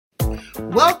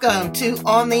Welcome to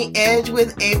On the Edge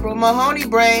with April Mahoney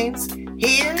Brains.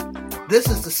 Here, this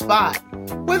is the spot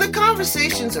where the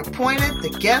conversations are pointed,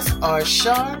 the guests are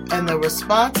sharp, and the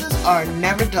responses are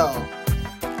never dull.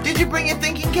 Did you bring your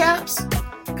thinking caps?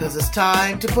 Because it's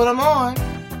time to put them on.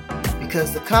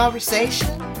 Because the conversation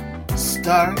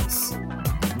starts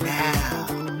now.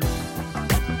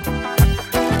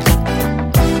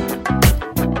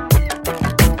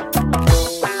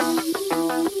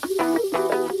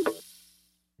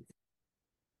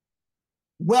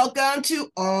 Welcome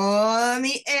to On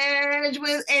the Edge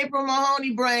with April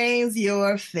Mahoney Brains,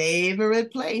 your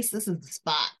favorite place. This is the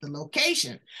spot, the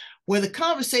location, where the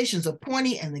conversations are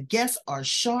pointy and the guests are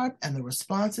sharp and the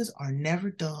responses are never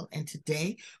dull. And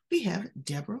today we have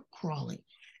Deborah Crowley,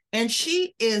 and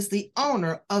she is the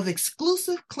owner of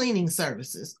Exclusive Cleaning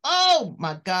Services. Oh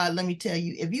my God, let me tell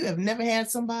you, if you have never had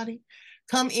somebody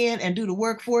come in and do the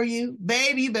work for you,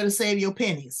 baby, you better save your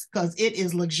pennies because it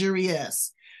is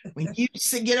luxurious. When you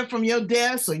get up from your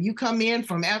desk or you come in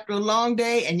from after a long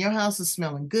day and your house is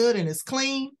smelling good and it's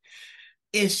clean,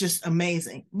 it's just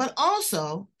amazing. But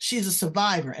also, she's a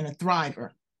survivor and a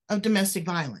thriver of domestic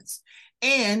violence.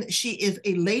 And she is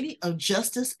a Lady of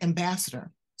Justice ambassador.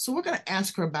 So we're going to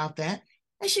ask her about that.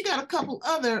 And she got a couple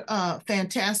other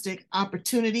fantastic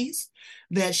opportunities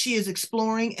that she is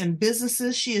exploring and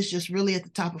businesses. She is just really at the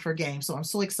top of her game. So I'm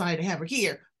so excited to have her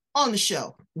here on the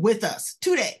show with us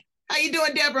today. How you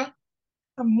doing, Deborah?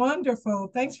 I'm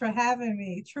wonderful. Thanks for having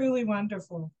me. Truly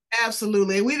wonderful.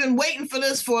 Absolutely. We've been waiting for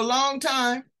this for a long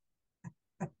time.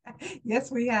 Yes,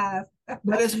 we have.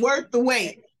 But it's worth the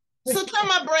wait. So tell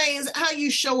my brains how you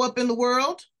show up in the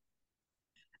world.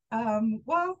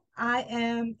 Well, I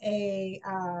am a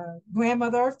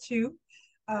grandmother of two,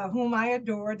 whom I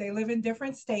adore. They live in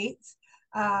different states.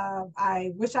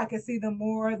 I wish I could see them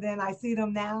more than I see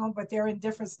them now, but they're in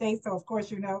different states. So, of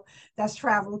course, that's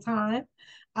travel time.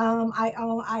 I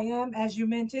am, as you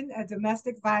mentioned, a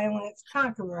domestic violence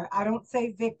conqueror. I don't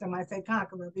say victim, I say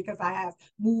conqueror because I have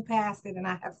moved past it and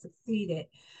I have succeeded.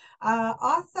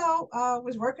 Also,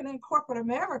 was working in corporate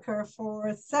America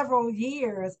for several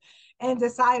years and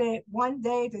decided one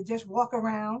day to just walk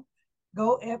around, I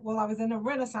was in a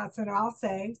Renaissance Center, I'll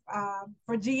say,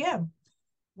 for GM.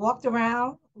 Walked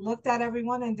around, looked at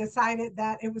everyone, and decided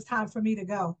that it was time for me to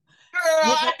go.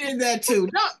 Girl, I did that too.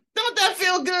 Don't that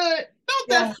feel good? Don't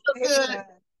that Yes,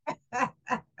 feel good?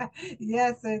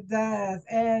 yes, it does.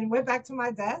 And went back to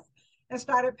my desk and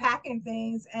started packing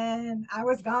things. And I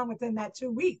was gone within that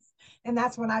 2 weeks. And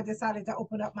that's when I decided to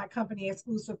open up my company,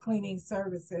 Exclusive Cleaning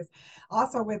Services.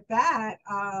 Also, with that,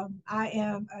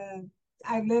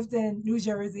 I lived in New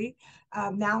Jersey,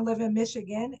 now live in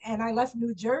Michigan, and I left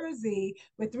New Jersey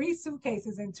with 3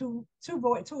 suitcases and two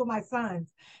of my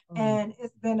sons. And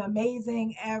it's been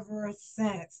amazing ever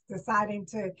since, deciding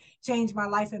to change my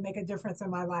life and make a difference in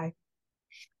my life.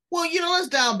 Well, let's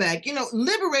dial back.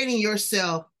 Liberating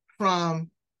yourself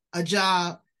from a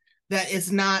job that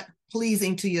is not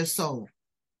pleasing to your soul.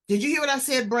 Did you hear what I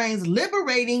said, Brains?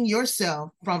 Liberating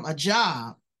yourself from a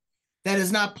job that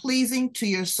is not pleasing to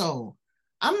your soul.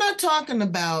 I'm not talking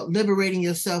about liberating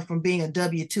yourself from being a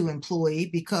W-2 employee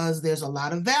because there's a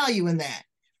lot of value in that.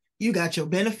 You got your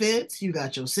benefits, you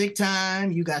got your sick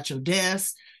time, you got your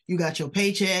desk, you got your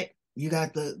paycheck, you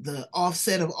got the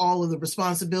offset of all of the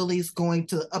responsibilities going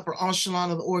to the upper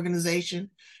echelon of the organization.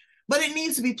 But it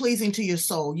needs to be pleasing to your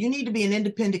soul. You need to be an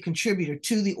independent contributor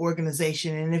to the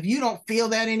organization. And if you don't feel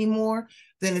that anymore,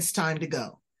 then it's time to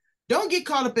go. Don't get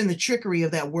caught up in the trickery of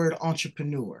that word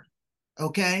entrepreneur.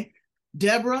 Okay?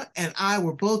 Deborah and I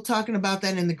were both talking about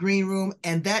that in the green room,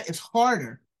 and that is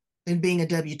harder than being a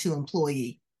W-2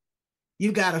 employee.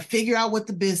 You got to figure out what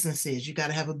the business is. You got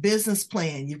to have a business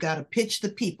plan. You got to pitch the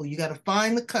people. You got to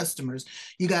find the customers.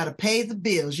 You got to pay the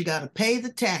bills. You got to pay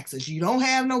the taxes. You don't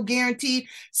have no guaranteed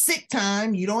sick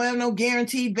time. You don't have no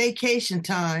guaranteed vacation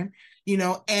time,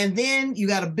 and then you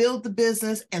got to build the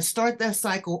business and start that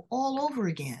cycle all over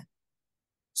again.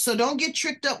 So don't get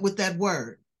tricked up with that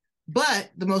word. But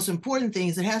the most important thing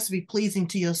is it has to be pleasing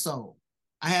to your soul.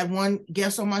 I had one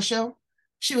guest on my show.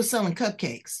 She was selling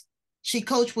cupcakes. She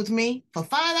coached with me for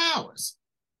 5 hours.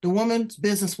 The woman's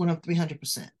business went up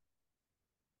 300%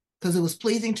 because it was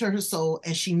pleasing to her soul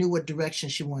and she knew what direction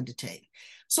she wanted to take.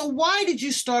 So why did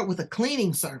you start with a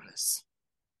cleaning service?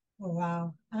 Oh,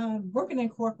 wow. Working in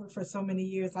corporate for so many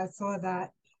years, I saw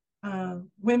that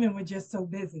women were just so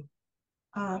busy.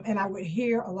 And I would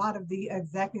hear a lot of the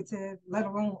executive, let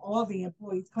alone all the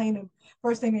employees, clean them.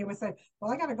 First thing they would say,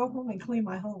 well, I got to go home and clean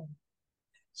my home.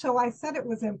 So I said it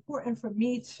was important for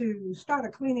me to start a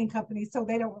cleaning company so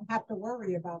they don't have to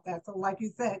worry about that. So, like you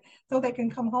said, so they can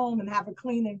come home and have a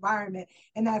clean environment.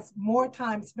 And that's more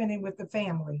time spending with the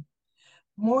family,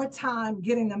 more time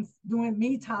getting them doing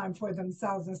me time for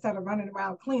themselves instead of running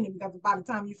around cleaning, because by the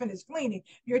time you finish cleaning,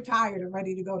 you're tired and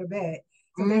ready to go to bed.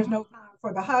 So there's Mm-hmm. no time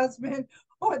for the husband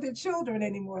or the children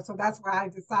anymore. So that's why I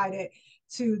decided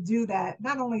to do that.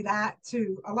 Not only that,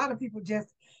 too, a lot of people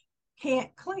just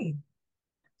can't clean.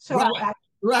 Right, So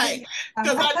right.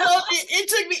 actually, Because I know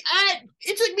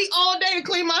it took me all day to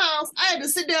clean my house. I had to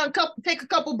sit down, take a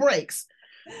couple breaks.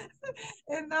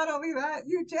 and not only that,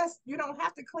 you don't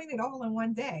have to clean it all in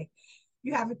one day.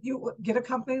 You get a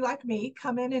company like me,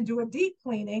 come in and do a deep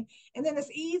cleaning, and then it's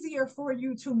easier for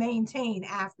you to maintain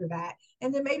after that.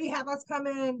 And then maybe have us come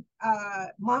in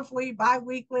monthly,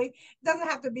 bi-weekly. It doesn't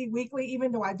have to be weekly,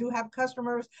 even though I do have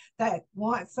customers that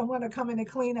want someone to come in and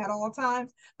clean at all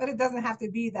times, but it doesn't have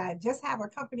to be that. Just have a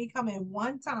company come in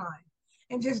one time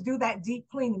and just do that deep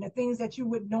cleaning, the things that you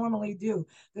would normally do,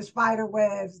 the spider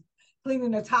webs,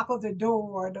 cleaning the top of the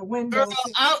door, the Girl, windows.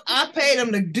 I paid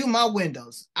them to do my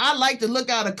windows. I like to look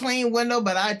out a clean window,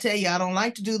 but I tell you, I don't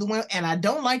like to do the window, and I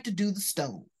don't like to do the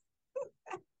stove.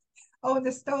 Oh,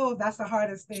 the stove, that's the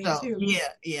hardest thing So too. yeah,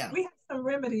 yeah. We have some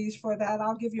remedies for that.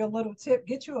 I'll give you a little tip.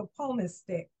 Get you a pumice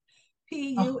stick,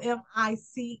 Oh,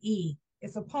 Pumice.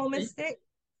 It's a pumice stick,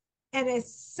 and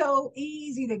it's so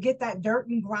easy to get that dirt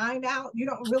and grind out. You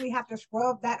don't really have to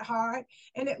scrub that hard.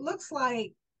 And it looks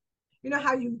like, you know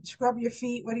how you scrub your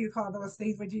feet? What do you call those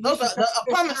things? When you those used to are scrub a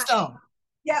your pumice feet? stone.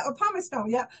 Yeah, a pumice stone.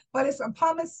 Yeah, but it's a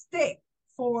pumice stick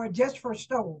for just for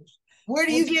stoves. Where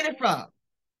do And you get it from?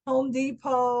 Home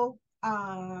Depot,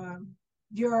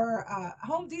 your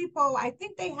Home Depot, I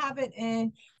think they have it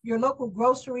in your local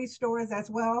grocery stores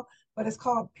as well, but it's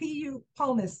called PU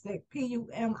Pumice Stick, Pumice.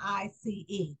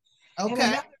 And Okay,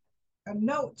 another a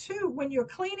note too, when you're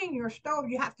cleaning your stove,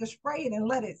 you have to spray it and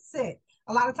let it sit.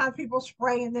 A lot of times people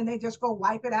spray and then they just go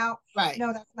wipe it out. right.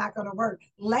 No, that's not going to work.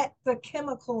 Let the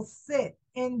chemicals sit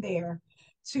in there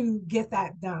to get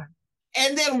that done.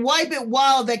 And then wipe it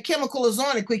while that chemical is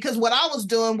on it. Because what I was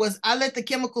doing was I let the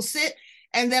chemical sit,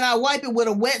 and then I wipe it with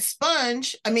a wet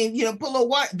sponge. I mean, put a little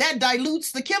water that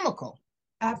dilutes the chemical.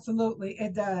 Absolutely,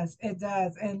 it does. It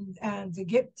does. And to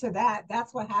get to that,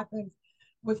 that's what happens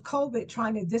with COVID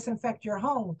trying to disinfect your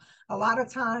home. A lot of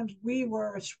times we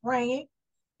were spraying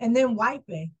and then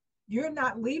wiping. You're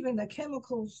not leaving the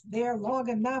chemicals there long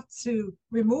enough to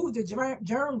remove the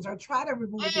germs or try to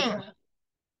remove the Mm. germs.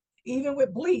 Even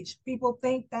with bleach, people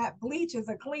think that bleach is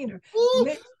a cleaner. Ooh.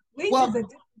 Bleach is Well, a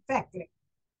disinfectant.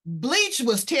 bleach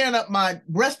was tearing up my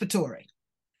respiratory.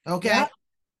 Okay. Yep.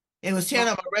 It was tearing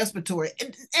Right. up my respiratory.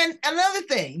 And another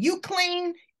thing, you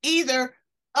clean either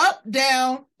up,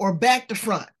 down, or back to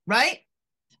front, right?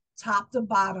 Top to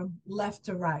bottom, left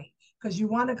to right. Because you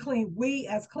want to clean, we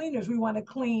as cleaners, we want to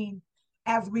clean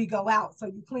as we go out. So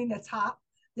you clean the top,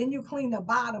 then you clean the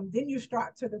bottom, then you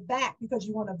start to the back because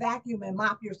you want to vacuum and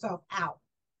mop yourself out.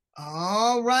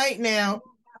 All right You now. don't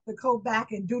have to go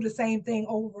back and do the same thing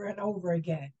over and over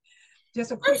again.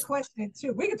 Just a quick First, question,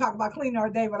 too. We can talk about cleaning our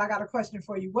day, but I got a question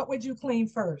for you. What would you clean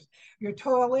first, your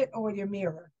toilet or your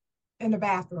mirror in the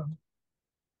bathroom?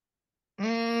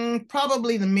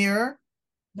 probably the mirror.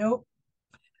 Nope.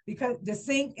 Because the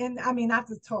sink, and I mean, not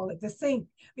the toilet, the sink,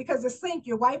 because the sink,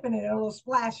 you're wiping it, and it'll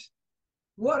splash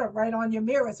water right on your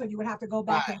mirror. So you would have to go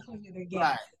back Right, and clean it again.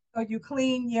 right. So you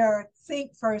clean your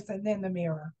sink first and then the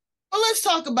mirror. Well, let's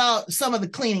talk about some of the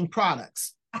cleaning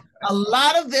products. A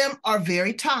lot of them are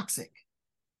very toxic.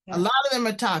 A Yeah. lot of them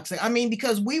are toxic. I mean,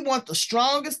 because we want the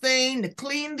strongest thing to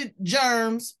clean the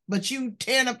germs, but you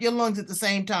tearing up your lungs at the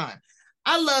same time.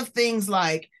 I love things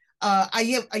like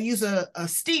I use a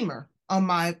steamer on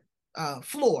my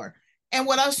floor, and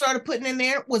what I started putting in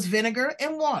there was vinegar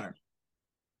and water.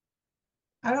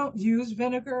 I don't use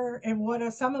vinegar and water.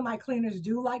 Some of my cleaners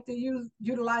do like to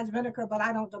utilize vinegar, but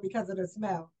I don't know because of the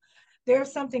smell.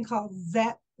 There's something called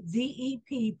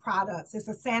ZEP products. It's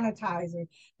a sanitizer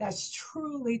that's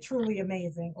truly, truly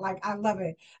amazing. Like, I love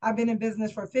it. I've been in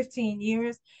business for 15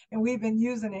 years and we've been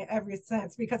using it ever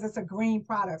since because it's a green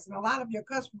product. And a lot of your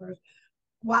customers,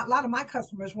 well, a lot of my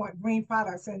customers want green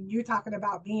products. And you're talking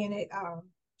about being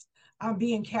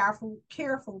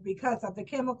careful because of the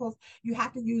chemicals. You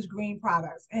have to use green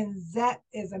products, and Zep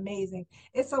is amazing.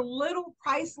 It's a little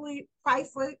pricely,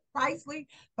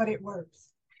 but it works.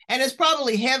 And it's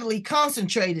probably heavily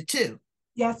concentrated too.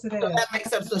 Yes, it So is. that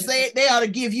makes Yes, up. it So is. say they ought to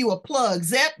give you a plug.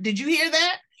 Zep, did you hear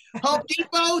that? Home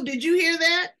Depot, did you hear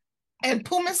that? And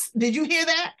Pumas, did you hear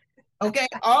that? Okay,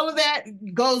 all of that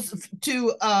goes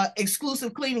to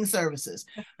exclusive cleaning services.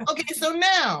 Okay, so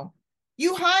now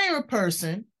you hire a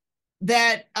person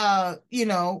that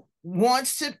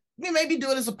wants to maybe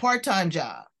do it as a part-time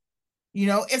job.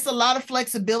 It's a lot of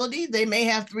flexibility. They may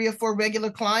have 3 or 4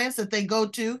 regular clients that they go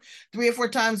to 3 or 4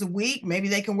 times a week. Maybe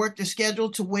they can work their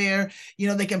schedule to where,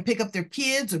 they can pick up their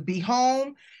kids or be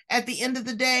home at the end of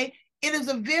the day. It is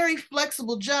a very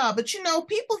flexible job, but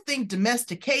people think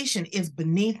domestication is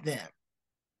beneath them.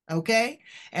 Okay.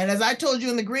 And as I told you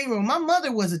in the green room, my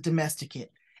mother was a domesticate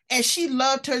and she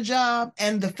loved her job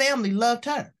and the family loved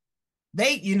her.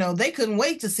 They couldn't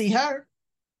wait to see her,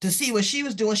 to see what she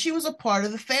was doing. She was a part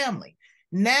of the family.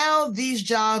 Now these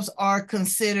jobs are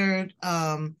considered,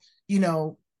 I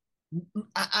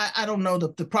don't know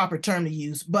the proper term to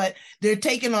use, but they're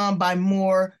taken on by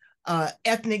more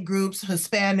ethnic groups,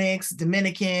 Hispanics,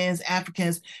 Dominicans,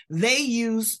 Africans. They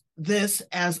use this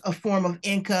as a form of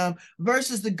income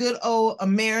versus the good old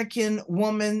American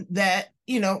woman that,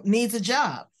 needs a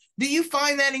job. Do you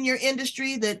find that in your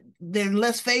industry that they're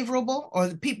less favorable or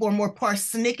people are more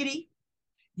persnickety?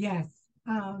 Yes.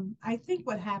 I think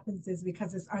what happens is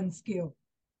because it's unskilled.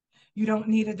 You don't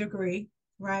need a degree,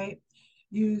 right?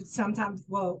 You sometimes,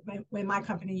 well, in my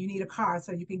company, you need a car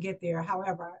so you can get there.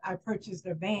 However, I purchased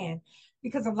a van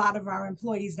because a lot of our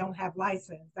employees don't have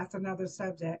license. That's another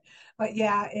subject. But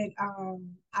yeah,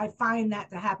 I find that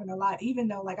to happen a lot. Even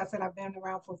though, like I said, I've been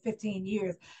around for 15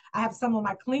 years. I have some of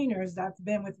my cleaners that's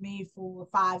been with me for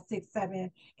 5, 6, 7,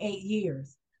 8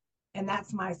 years, and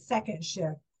that's my second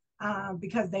shift.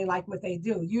 Because they like what they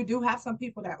do. You do have some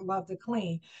people that love to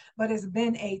clean, but it's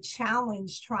been a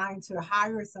challenge trying to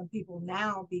hire some people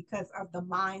now because of the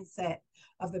mindset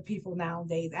of the people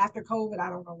nowadays. After COVID,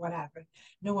 I don't know what happened.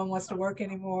 No one wants to work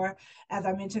anymore. As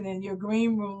I mentioned in your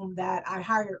green room, that I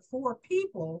hired 4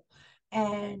 people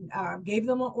and gave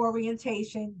them an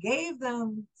orientation, gave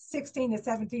them $16 to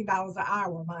 $17 an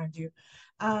hour, mind you,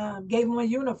 gave them a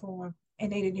uniform,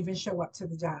 and they didn't even show up to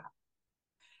the job.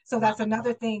 So that's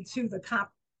another thing too. The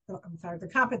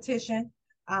competition.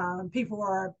 People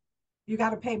are, you got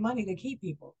to pay money to keep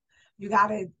people. You got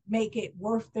to make it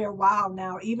worth their while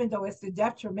now, even though it's a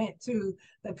detriment to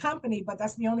the company. But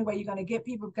that's the only way you're going to get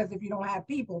people, because if you don't have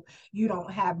people, you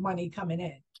don't have money coming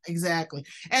in. Exactly.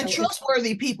 And So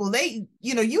trustworthy people,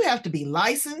 you have to be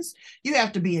licensed, you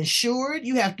have to be insured,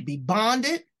 you have to be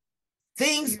bonded.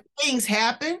 Things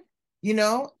happen,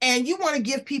 and you want to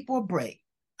give people a break.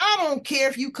 I don't care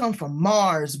if you come from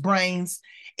Mars, brains.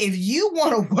 If you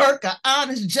want to work an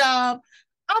honest job,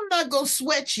 I'm not going to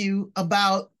sweat you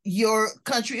about your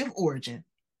country of origin.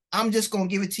 I'm just going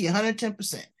to give it to you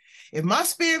 110%. If my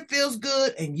spirit feels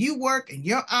good and you work and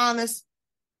you're honest,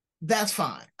 that's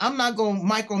fine. I'm not going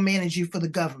to micromanage you for the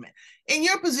government. In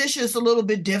your position, it's a little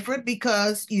bit different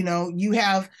because, you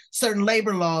have certain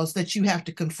labor laws that you have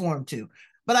to conform to.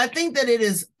 But I think that it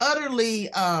is utterly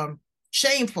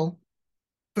shameful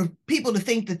for people to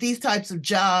think that these types of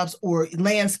jobs or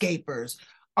landscapers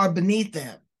are beneath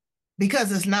them, because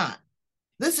it's not.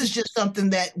 This is just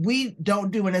something that we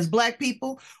don't do. And as Black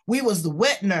people, we was the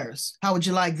wet nurse. How would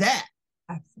you like that?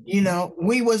 absolutely.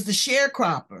 We was the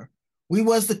sharecropper. We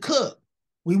was the cook.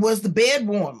 We was the bed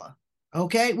warmer.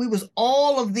 Okay. We was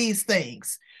all of these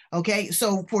things. Okay.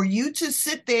 So for you to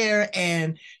sit there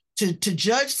and to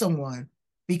judge someone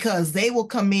because they will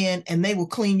come in and they will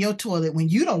clean your toilet when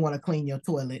you don't want to clean your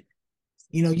toilet,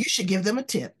 you should give them a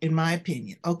tip, in my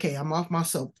opinion. Okay, I'm off my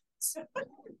soapbox.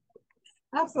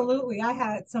 Absolutely. I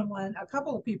had a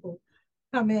couple of people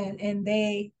come in and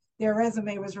their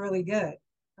resume was really good,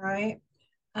 right?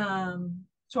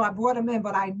 So I brought them in,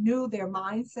 but I knew their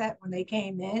mindset when they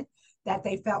came in, that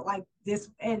they felt like this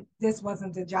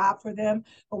wasn't the job for them.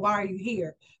 But why are you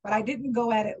here? But I didn't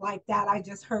go at it like that. I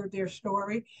just heard their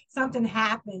story. Something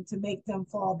happened to make them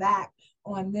fall back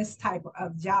on this type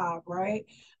of job, right?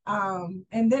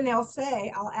 And then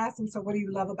I'll ask them, so what do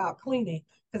you love about cleaning?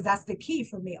 Because that's the key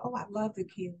for me. Oh, I love the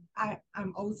clean.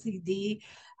 I'm OCD.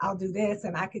 I'll do this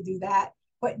and I could do that.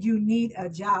 But you need a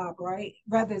job, right?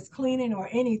 Whether it's cleaning or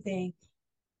anything,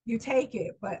 you take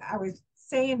it. But I was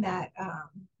saying that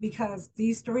because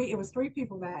it was 3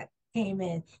 people that came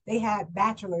in. They had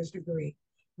bachelor's degree.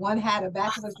 One had a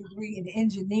bachelor's degree in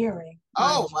engineering,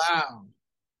 Oh, mind you.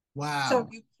 wow. So Wow.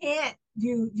 you can't,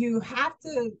 you have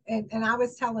to, and I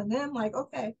was telling them like,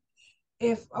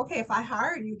 if I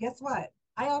hire you, guess what?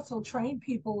 I also train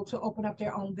people to open up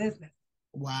their own business.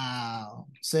 Wow.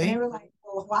 And they See? were like,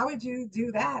 well, why would you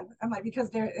do that? I'm like, because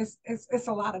it's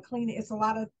a lot of cleaning. It's a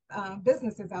lot of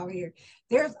businesses out here.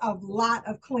 There's a lot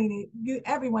of cleaning.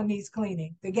 Everyone needs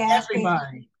cleaning. The gas station,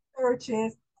 Everybody.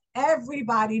 churches.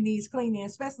 everybody needs cleaning,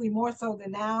 especially more so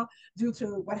than now due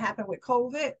to what happened with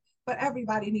COVID. But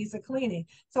everybody needs a cleaning.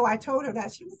 So I told her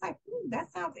that. She was like,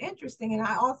 that sounds interesting. And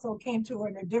I also came to her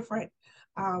in a different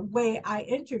way. I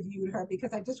interviewed her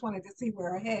because I just wanted to see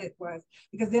where her head was.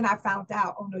 Because then I found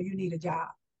out, oh no, you need a job.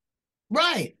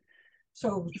 Right.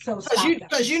 So stop that.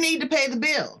 Because you need to pay the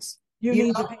bills. You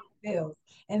need to pay the bills.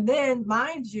 And then,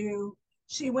 mind you,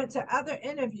 she went to other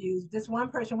interviews. This one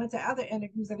person went to other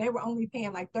interviews and they were only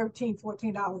paying like $13,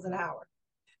 $14 an hour.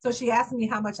 So she asked me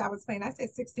how much I was paying. I said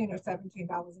 $16 or $17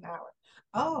 an hour.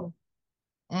 Oh.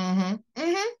 Mm-hmm.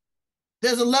 Mm-hmm.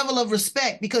 There's a level of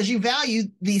respect because you value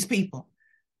these people.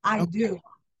 I do.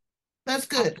 That's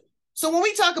good. So when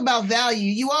we talk about value,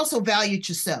 you also value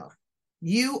yourself.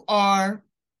 You are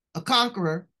a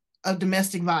conqueror of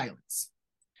domestic violence.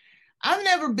 I've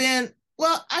never been,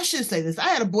 well, I should say this. I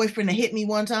had a boyfriend that hit me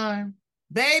one time.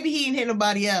 Baby, he didn't hit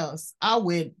nobody else. I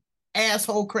went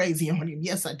asshole crazy on him.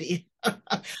 Yes, I did.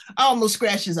 I almost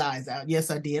scratched his eyes out.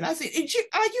 Yes, I did. I said, do you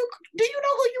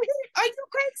know who you hit? Are you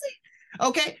crazy?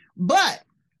 Okay. But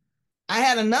I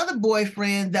had another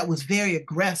boyfriend that was very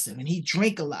aggressive and he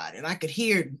drank a lot and I could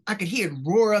hear it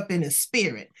roar up in his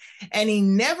spirit. And he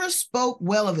never spoke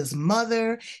well of his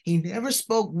mother. He never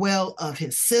spoke well of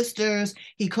his sisters.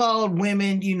 He called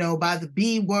women, by the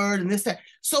B word and this, that.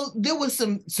 So there was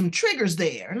some triggers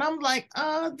there. And I'm like,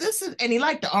 and he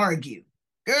liked to argue.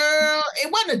 Girl,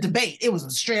 it wasn't a debate. It was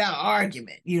a straight out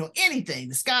argument. Anything.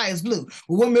 The sky is blue.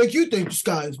 Well, what makes you think the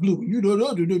sky is blue?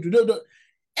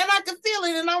 And I could feel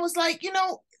it. And I was like,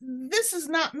 this is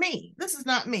not me. This is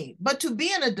not me. But to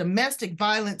be in a domestic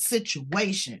violence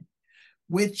situation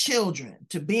with children,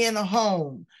 to be in a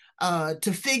home,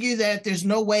 to figure that there's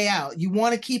no way out, you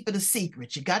want to keep it a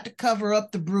secret. You got to cover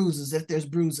up the bruises if there's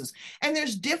bruises. And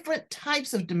there's different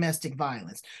types of domestic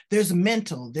violence. There's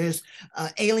mental, there's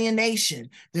alienation,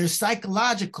 there's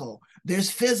psychological,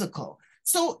 there's physical.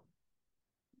 So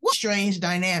what a strange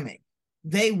dynamic.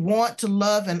 They want to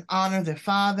love and honor their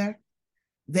father.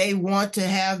 They want to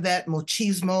have that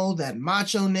machismo, that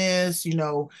macho-ness,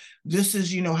 this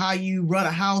is, how you run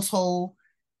a household.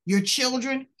 Your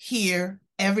children hear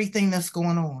everything that's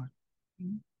going on.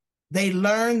 They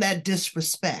learn that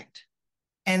disrespect.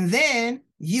 And then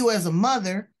you as a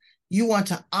mother, you want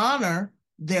to honor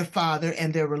their father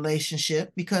and their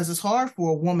relationship because it's hard for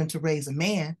a woman to raise a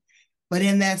man. But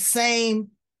in that same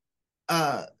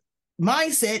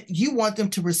mindset, you want them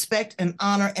to respect and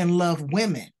honor and love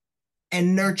women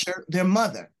and nurture their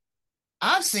mother.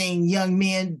 I've seen young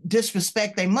men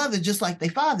disrespect their mother just like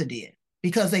their father did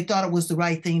because they thought it was the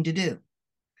right thing to do.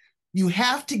 You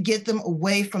have to get them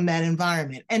away from that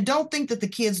environment. And don't think that the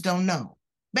kids don't know.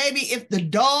 Baby, if the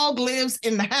dog lives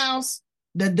in the house,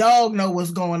 the dog knows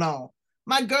what's going on.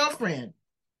 My girlfriend,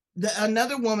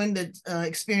 another woman that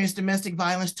experienced domestic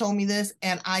violence told me this,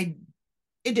 and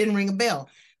it didn't ring a bell.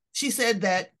 She said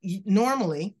that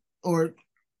normally or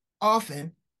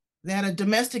often that a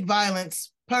domestic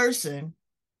violence person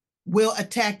will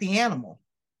attack the animal.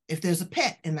 If there's a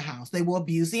pet in the house, they will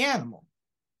abuse the animal.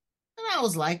 And I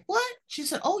was like, what? She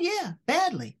said, oh yeah,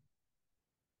 badly.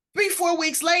 3-4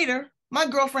 weeks later, my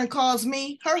girlfriend calls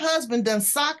me. Her husband done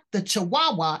socked the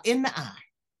chihuahua in the eye.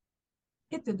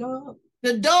 Hit the dog.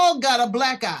 The dog got a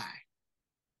black eye.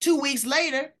 2 weeks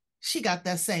later, she got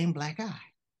that same black eye.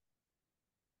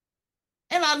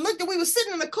 And we were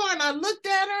sitting in the car and I looked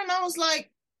at her and I was like,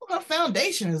 well, her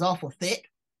foundation is awful thick.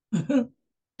 Then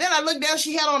I looked down,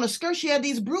 she had on a skirt, she had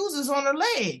these bruises on her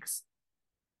legs.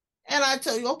 And I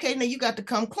tell you, okay, now you got to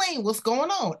come clean. What's going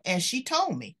on? And she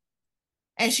told me.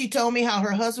 And she told me how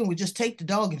her husband would just take the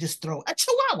dog and just throw a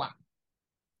chihuahua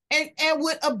and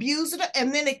would abuse it.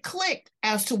 And then it clicked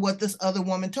as to what this other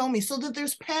woman told me. So that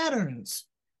there's patterns,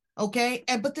 okay?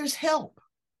 But there's help.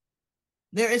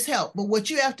 There is help. But what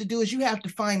you have to do is you have to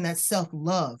find that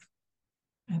self-love.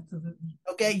 Absolutely.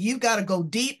 Okay, you've got to go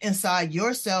deep inside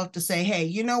yourself to say, hey,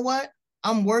 you know what?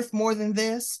 I'm worth more than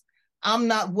this. I'm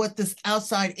not what this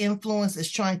outside influence is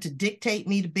trying to dictate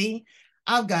me to be.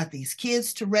 I've got these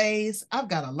kids to raise. I've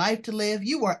got a life to live.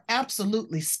 You are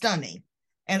absolutely stunning.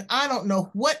 And I don't know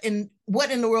what in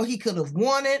the world he could have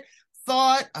wanted,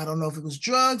 thought. I don't know if it was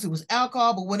drugs, it was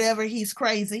alcohol, but whatever, he's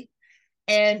crazy.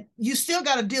 And you still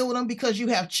got to deal with them because you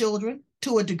have children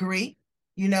to a degree,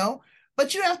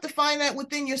 but you have to find that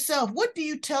within yourself. What do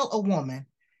you tell a woman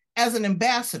as an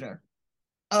ambassador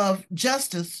of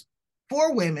justice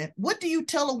for women? What do you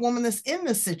tell a woman that's in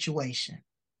this situation?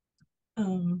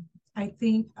 I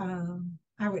think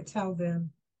I would tell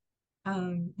them,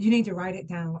 you need to write it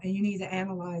down and you need to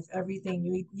analyze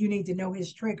everything. You need to know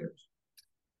his triggers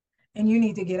and you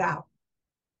need to get out.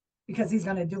 because he's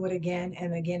going to do it again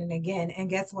and again and again. And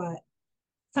guess what?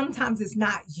 Sometimes it's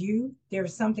not you.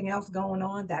 There's something else going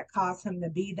on that caused him to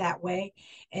be that way.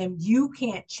 And you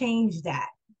can't change that.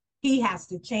 He has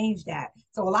to change that.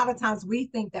 So a lot of times we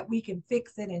think that we can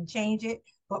fix it and change it,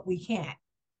 but we can't.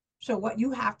 So what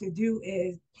you have to do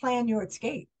is plan your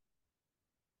escape.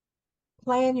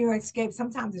 Plan your escape.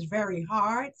 Sometimes it's very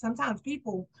hard. Sometimes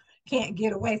people can't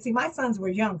get away. See, my sons were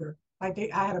younger. I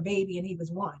had a baby and he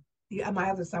was one. My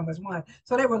other son was one.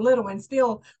 So they were little and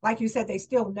still, like you said, they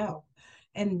still know.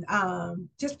 And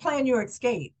just plan your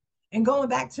escape. And going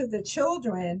back to the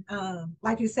children,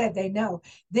 like you said, they know.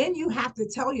 Then you have to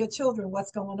tell your children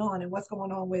what's going on and what's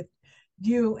going on with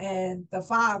you and the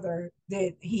father.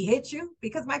 Did he hit you?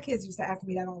 Because my kids used to ask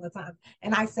me that all the time.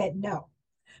 And I said no,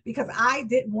 because I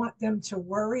didn't want them to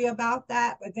worry about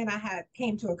that. But then I had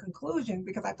came to a conclusion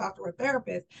because I talked to a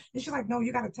therapist and she's like, no,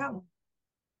 you got to tell them.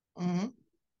 Mm-hmm.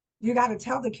 You got to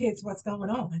tell the kids what's going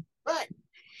on. Right.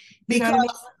 You know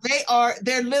Because what I mean?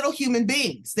 they're little human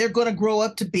beings. They're going to grow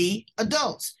up to be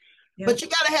adults. Yeah. But you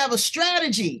got to have a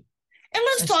strategy. And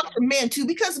let's talk to men too,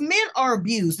 because men are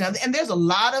abused now. And there's a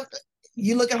lot of,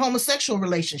 you look at homosexual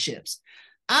relationships.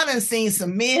 I done seen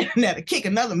some men that'll kick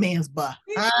another man's butt.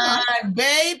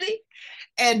 Baby.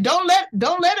 And don't let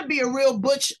it be a real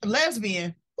butch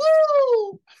lesbian.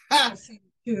 Woo! I've seen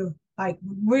too. Like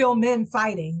real men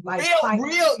fighting, like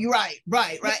real. You're right.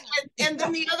 And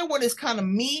then the other one is kind of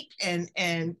meek and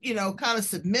kind of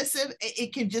submissive.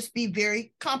 It can just be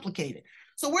very complicated.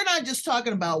 So we're not just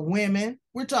talking about women,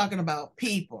 we're talking about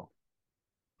people.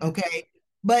 Okay.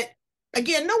 But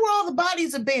again, know where all the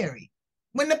bodies are buried.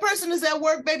 When the person is at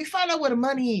work, baby, find out where the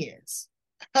money is.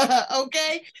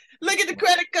 Okay. Look at the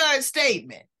credit card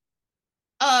statement.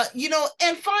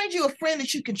 And find you a friend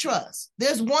that you can trust.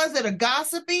 There's ones that are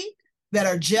gossipy, that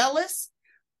are jealous.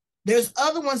 There's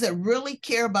other ones that really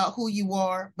care about who you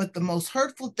are. But the most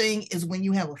hurtful thing is when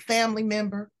you have a family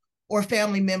member or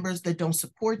family members that don't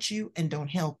support you and don't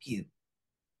help you.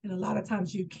 And a lot of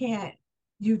times you can't,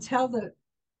 you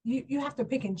have to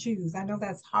pick and choose. I know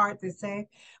that's hard to say,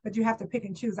 but you have to pick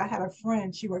and choose. I had a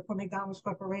friend, she worked for McDonald's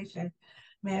Corporation.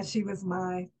 Man, she was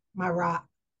my rock.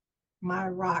 My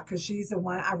rock, because she's the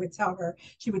one I would tell her.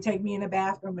 She would take me in the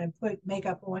bathroom and put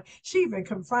makeup on. She even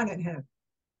confronted him.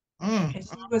 And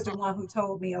she was the one who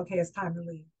told me, okay, it's time to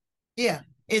leave. Yeah,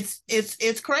 it's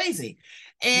crazy.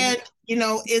 And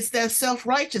it's that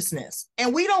self-righteousness.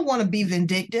 And we don't want to be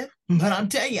vindictive, but I'm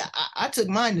telling you, I took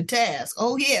mine to task.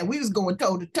 Oh yeah, we was going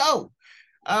toe to toe.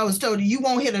 I was told you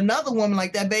won't hit another woman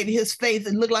like that, baby. His face,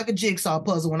 it looked like a jigsaw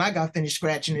puzzle when I got finished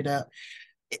scratching it up.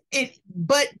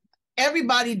 But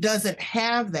everybody doesn't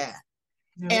have that.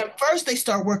 No. And first they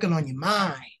start working on your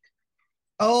mind.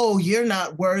 Oh, you're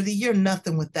not worthy. You're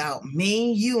nothing without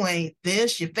me. You ain't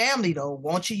this. Your family don't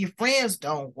want you. Your friends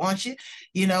don't want you.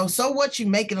 So what? You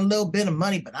making a little bit of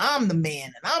money, but I'm the man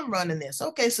and I'm running this.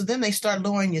 Okay, so then they start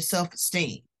lowering your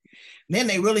self-esteem. Then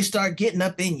they really start getting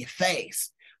up in your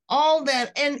face. All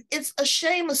that. And it's a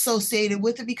shame associated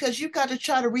with it because you got to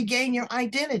try to regain your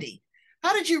identity.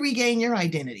 How did you regain your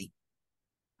identity?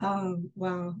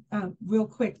 Real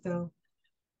quick though,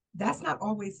 that's not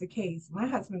always the case. My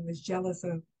husband was jealous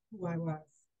of who I was.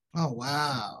 Oh,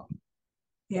 wow.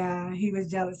 Yeah, he was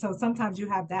jealous. So sometimes you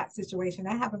have that situation.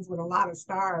 That happens with a lot of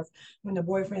stars when the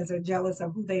boyfriends are jealous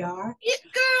of who they are. Yeah,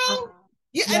 girl.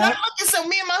 And I look at some,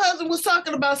 me and my husband was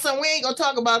talking about something. We ain't going to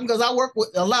talk about them because I work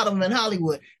with a lot of them in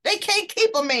Hollywood. They can't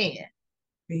keep a man.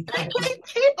 They can't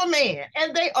keep a man.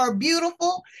 And they are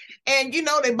beautiful. And,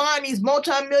 they buying these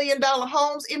multi-million-dollar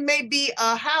homes. It may be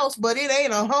a house, but it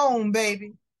ain't a home,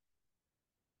 baby.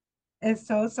 And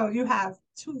so you have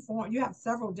you have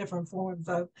several different forms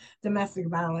of domestic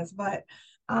violence. But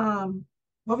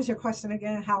what was your question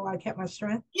again? How I kept my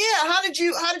strength? Yeah, how did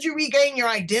you regain your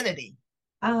identity?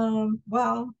 After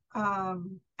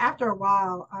a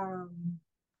while,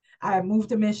 I moved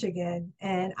to Michigan,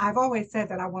 and I've always said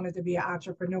that I wanted to be an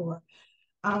entrepreneur.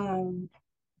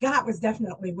 God was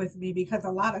definitely with me because a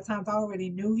lot of times I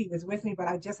already knew he was with me, but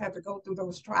I just had to go through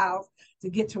those trials to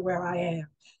get to where I am.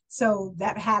 So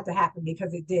that had to happen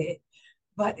because it did.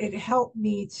 But it helped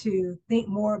me to think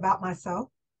more about myself,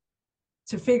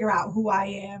 to figure out who I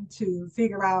am, to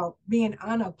figure out being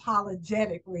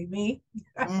unapologetically me.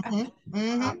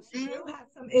 Still had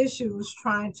some issues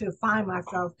trying to find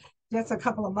myself. Just a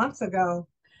couple of months ago,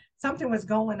 something was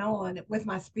going on with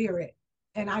my spirit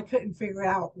and I couldn't figure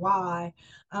out why.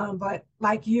 But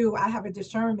like you, I have a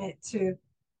discernment to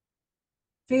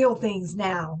feel things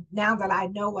now that I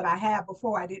know what I have.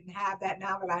 Before I didn't have that.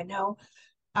 Now that I know,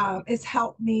 it's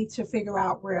helped me to figure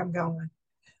out where I'm going.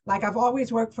 Like I've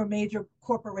always worked for major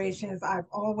corporations.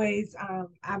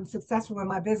 I'm successful in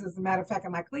my business. As a matter of fact,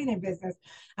 in my cleaning business,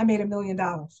 I made $1 million,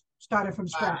 started from Wow.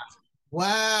 scratch,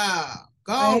 Wow.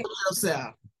 Go on right? with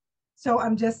yourself. So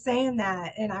I'm just saying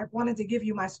that. And I wanted to give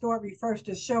you my story first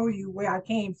to show you where I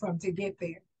came from to get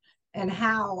there and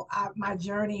how my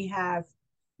journey has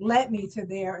led me to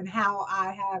there and how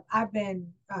I've been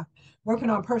working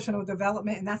on personal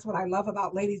development. And that's what I love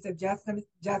about Ladies of Justice.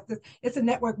 It's a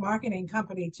network marketing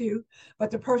company too, but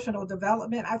the personal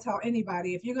development, I tell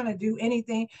anybody, if you're going to do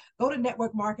anything, go to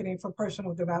network marketing for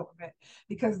personal development,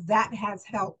 because that has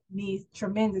helped me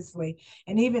tremendously.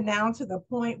 And even now to the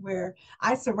point where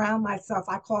I surround myself,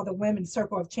 I call the women's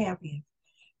circle of champions.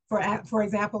 For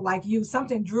example, like you,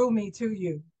 something drew me to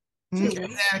you too, right?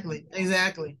 Exactly.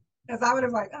 Exactly. Because I would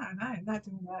have like, oh, I am not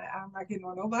doing that. I'm not getting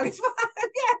on nobody's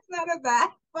podcast, none of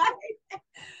that.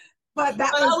 But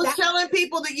that But I was was that. telling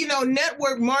people that,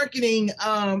 network marketing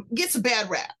gets a bad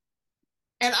rap.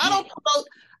 And I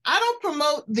don't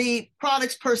promote the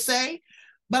products per se,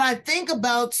 but I think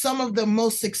about some of the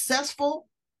most successful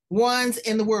ones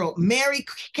in the world. Mary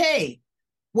Kay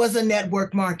was a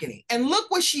network marketing. And look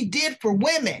what she did for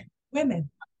women. Women.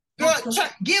 Girl,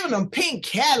 giving them pink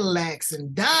Cadillacs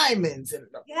and diamonds and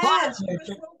yes, she was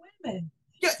for women.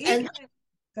 yeah, Even,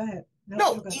 go ahead.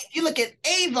 No, you look at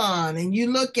Avon and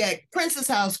you look at Princess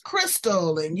House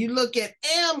Crystal and you look at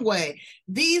Amway.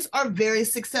 These are very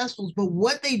successful, but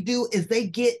what they do is they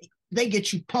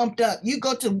get you pumped up. You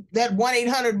go to that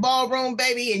 1-800 ballroom,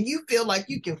 baby, and you feel like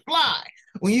you can fly.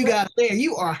 When you got there,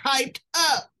 you are hyped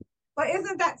up. But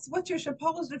isn't that what you're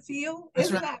supposed to feel? That's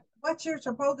Isn't right. that what you're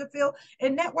supposed to feel?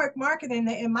 In network marketing,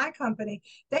 in my company,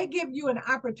 they give you an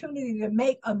opportunity to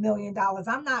make $1 million.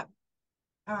 I'm not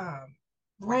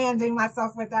branding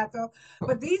myself with that though,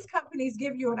 but these companies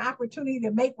give you an opportunity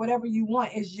to make whatever you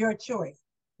want. Is your choice.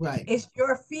 Right. It's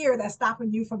your fear that's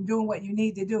stopping you from doing what you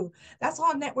need to do. That's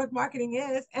all network marketing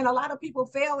is. And a lot of people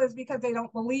fail is because they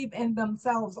don't believe in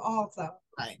themselves also.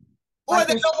 Right. Or like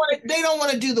they don't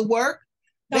want to do the work.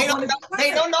 They don't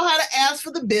know how to ask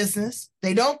for the business.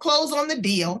 They don't close on the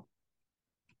deal.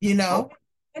 And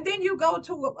then you go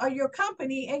to your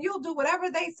company and you'll do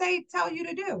whatever they tell you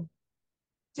to do.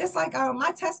 Just like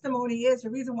my testimony is, the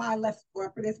reason why I left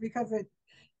corporate is because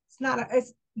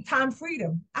it's time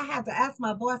freedom. I had to ask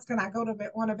my boss, can I go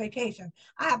on a vacation?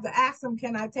 I have to ask him,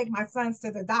 can I take my sons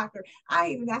to the doctor? I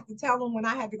even have to tell them when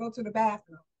I had to go to the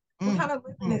bathroom. What kind of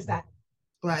living is that?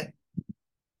 Right.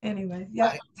 Anyway,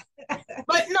 yeah. Right.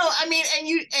 But no, I mean,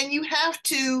 and you have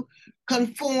to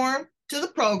conform to the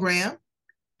program.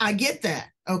 I get that,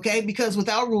 okay? Because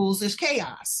without rules, there's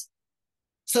chaos.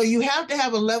 So you have to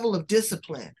have a level of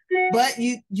discipline, but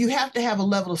you have to have a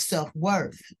level of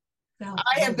self-worth.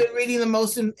 I have been reading the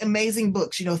most amazing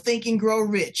books, Think and Grow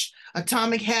Rich,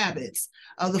 Atomic Habits,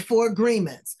 The Four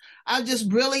Agreements. I've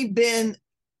just really been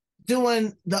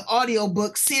doing the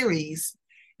audiobook series,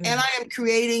 and I am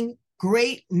creating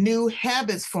great new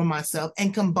habits for myself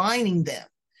and combining them.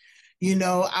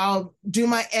 I'll do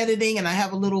my editing and I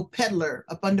have a little peddler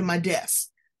up under my desk.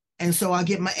 And so I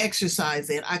get my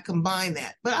exercise in. I combine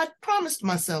that. But I promised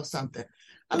myself something.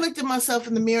 I looked at myself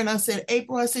in the mirror and I said,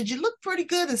 April, I said, you look pretty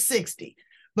good at 60,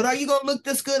 but are you going to look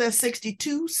this good at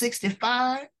 62,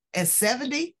 65, at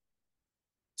 70?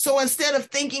 So instead of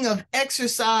thinking of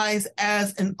exercise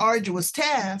as an arduous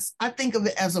task, I think of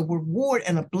it as a reward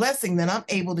and a blessing that I'm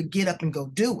able to get up and go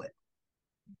do it.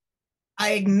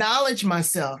 I acknowledge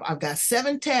myself. I've got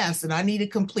 7 tasks that I need to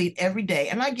complete every day.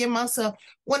 And I give myself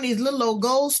one of these little old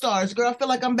gold stars. Girl, I feel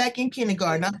like I'm back in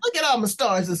kindergarten. Now, look at all my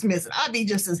stars that's missing. I'd be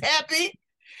just as happy.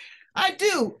 I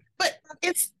do. But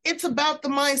it's about the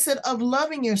mindset of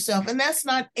loving yourself. And that's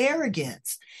not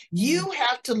arrogance. You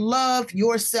have to love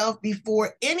yourself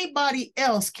before anybody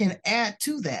else can add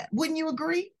to that. Wouldn't you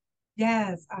agree?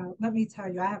 Yes. Let me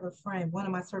tell you, I have a friend, one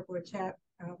of my circle of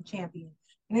champions.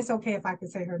 And it's okay if I can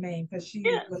say her name because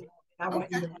I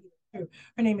want you to meet her too.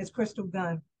 Her name is Crystal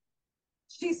Gunn.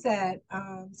 She said,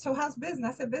 so how's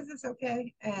business? I said, business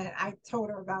okay. And I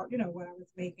told her about, what I was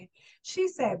making. She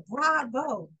said,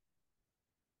 bravo.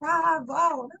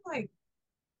 Bravo. And I'm like,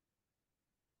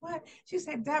 what? She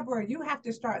said, Deborah, you have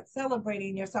to start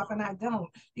celebrating yourself. And I don't,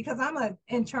 because I'm an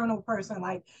internal person.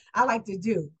 Like I like to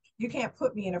do. You can't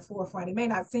put me in the forefront. It may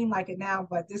not seem like it now,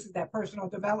 but this is that personal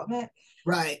development.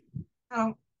 Right.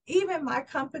 Even my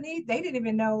company, they didn't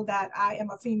even know that I am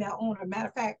a female owner. Matter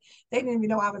of fact, they didn't even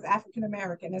know I was African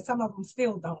American, and some of them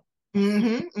still don't. I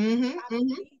need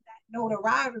that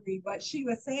notoriety, but she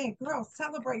was saying, girl,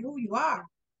 celebrate who you are.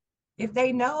 If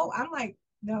they know, I'm like,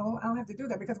 no, I don't have to do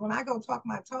that, because when I go talk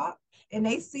my talk and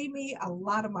they see me, a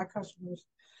lot of my customers,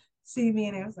 see me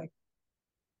and it was like,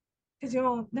 because you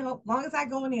don't know, as long as I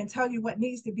go in there and tell you what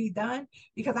needs to be done,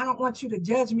 because I don't want you to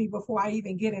judge me before I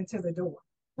even get into the door.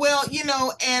 Well,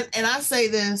 and I say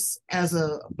this as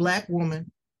a Black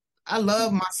woman. I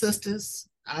love my sisters.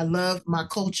 I love my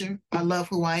culture. I love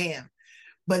who I am.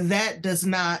 But that does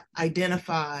not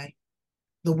identify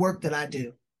the work that I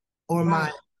do or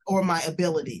Right. my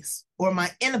abilities or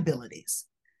my inabilities.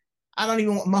 I don't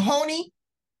even want Mahoney.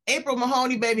 April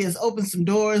Mahoney, baby, has opened some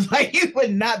doors like you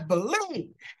would not believe.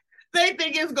 They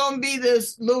think it's gonna be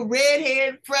this little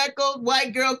redhead, freckled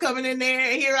white girl coming in there.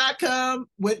 And here I come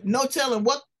with no telling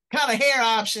what kind of hair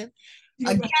option, a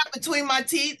You're right. gap between my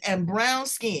teeth, and brown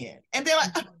skin. And they're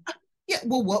like, yeah,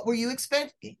 well, what were you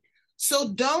expecting? So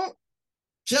don't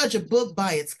judge a book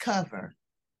by its cover.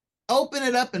 Open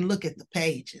it up and look at the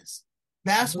pages.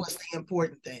 That's what's the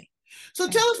important thing. So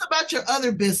tell us about your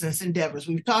other business endeavors.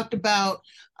 We've talked about,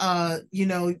 the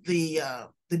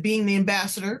being the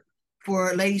ambassador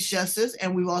for Ladies Justice,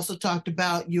 and we've also talked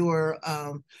about your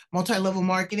multi-level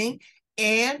marketing,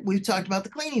 and we've talked about the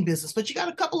cleaning business. But you got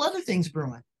a couple other things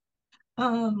brewing.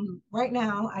 Right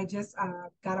now, I just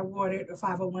got awarded a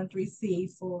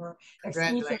 501(c) for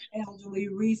Exclusive Congratulations. Elderly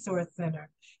Resource Center.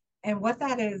 And what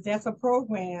that is, that's a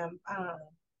program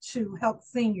to help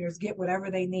seniors get whatever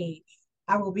they need.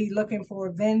 I will be looking for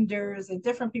vendors and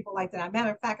different people like that.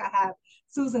 Matter of fact, I have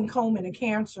Susan Coleman, a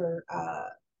cancer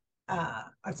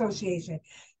association,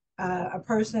 a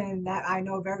person that I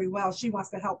know very well. She wants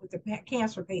to help with the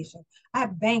cancer patient. I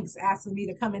have banks asking me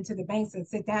to come into the banks and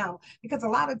sit down because a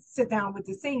lot of sit down with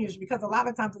the seniors because a lot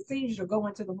of times the seniors will go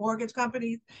into the mortgage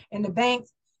companies and the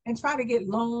banks and try to get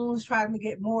loans, trying to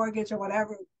get mortgage or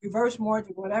whatever, reverse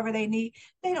mortgage, whatever they need.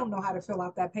 They don't know how to fill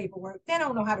out that paperwork. They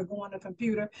don't know how to go on the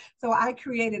computer. So I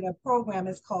created a program.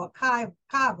 It's called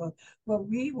Kava, where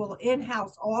we will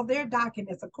in-house all their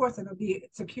documents. Of course, it'll be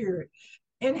secured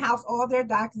in-house all their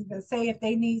documents. Say if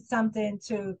they need something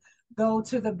to go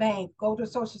to the bank, go to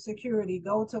Social Security,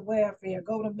 go to welfare,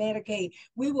 go to Medicaid,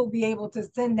 we will be able to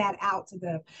send that out to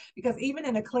them. Because even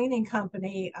in a cleaning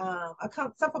company,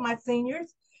 some of my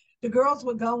seniors, the girls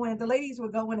would go in, the ladies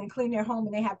would go in and clean their home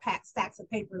and they have packed stacks of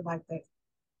paper like this.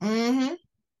 Mm-hmm.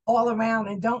 All around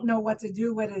and don't know what to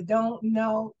do with it, don't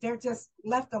know, they're just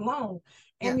left alone.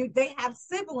 Yeah. And they have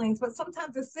siblings, but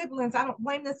sometimes the siblings, I don't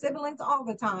blame the siblings all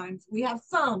the times. We have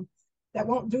some that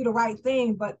won't do the right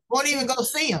thing, but Won't even go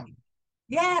see them.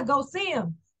 yeah, go see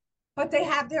them. But they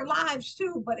have their lives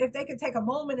too. But if they could take a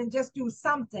moment and just do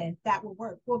something, that would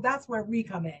work. Well, that's where we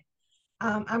come in.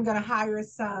 I'm going to hire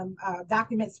some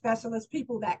document specialists,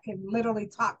 people that can literally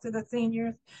talk to the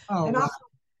seniors, Oh, and wow. also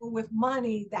people with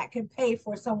money that can pay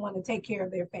for someone to take care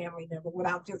of their family member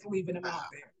without just leaving them out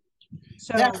there.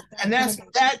 That's So and that's going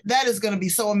that's to be that is going to be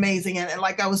so amazing. And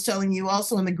like I was telling you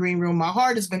also in the green room, my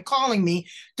heart has been calling me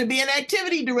to be an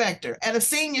activity director at a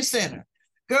senior center.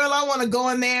 Girl, I want to go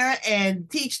in there and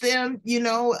teach them,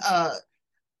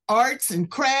 arts and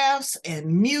crafts and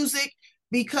music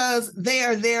because they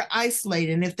are there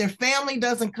isolated. And if their family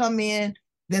doesn't come in,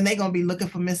 then they're going to be looking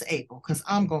for Miss April because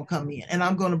I'm going to come in and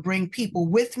I'm going to bring people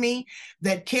with me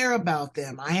that care about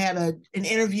them. I had an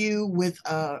interview with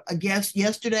a guest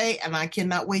yesterday and I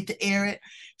cannot wait to air it.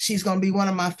 She's going to be one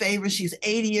of my favorites. She's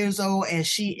 80 years old and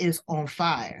she is on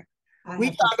fire. I We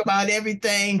have to talk about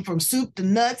everything from soup to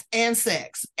nuts and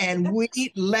sex, and we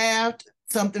laughed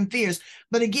something fierce.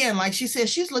 But again, like she said,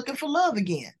 she's looking for love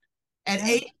again at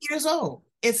yeah. 80 years old.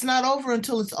 It's not over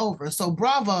until it's over. So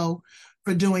bravo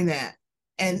for doing that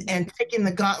and taking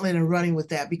the gauntlet and running with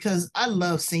that because I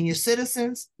love senior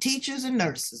citizens, teachers, and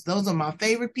nurses. Those are my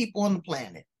favorite people on the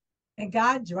planet. And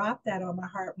God dropped that on my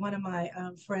heart. One of my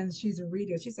friends, she's a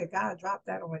reader. She said, God dropped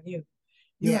that on you.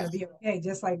 You're Yeah. going to be okay.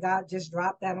 Just like God just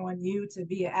dropped that on you to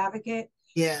be an advocate.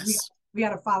 We Yes. we got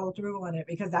to follow through on it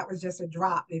because that was just a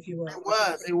drop, if you will.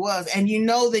 Like It was. And you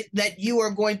know that you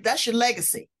are going, that's your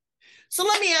legacy. So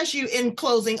let me ask you in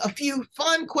closing a few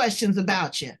fun questions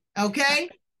about you. Okay.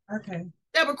 okay,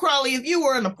 Deborah Crowley, if you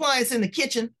were an appliance in the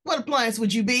kitchen, what appliance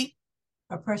would you be?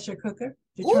 a pressure cooker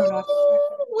to turn off.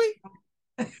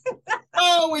 Ooh,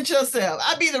 oh, with yourself.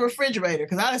 I'd be the refrigerator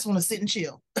because I just want to sit and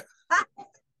chill.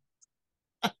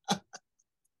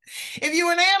 If you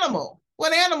were an animal,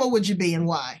 what animal would you be and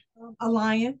why? A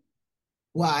lion,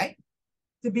 Why?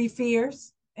 to be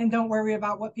fierce and don't worry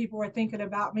about what people are thinking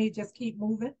about me. Just keep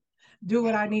moving, do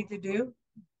what I need to do,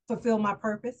 fulfill my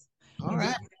purpose, All and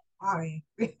right. just be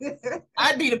fine.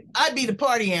 I'd be the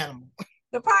party animal.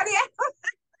 The party.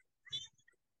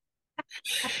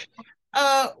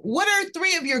 What are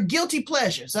three of your guilty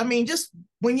pleasures? I mean, just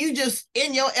when you just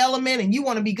in your element and you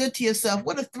want to be good to yourself,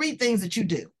 what are three things that you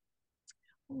do?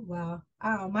 Oh, wow.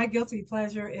 My guilty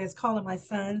pleasure is calling my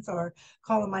sons or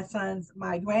calling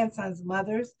my grandsons'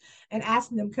 mothers and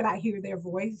asking them, could I hear their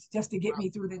voice just to get me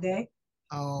through the day?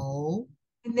 Oh,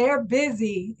 And they're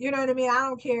busy. You know what I mean? I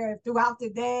don't care if throughout the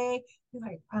day, you're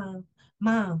like,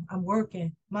 Mom, I'm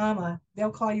working. Mama,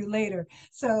 they'll call you later.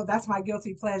 So that's my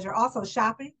guilty pleasure. Also,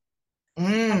 shopping. I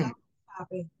mm, love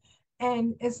shopping.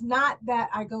 And it's not that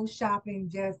I go shopping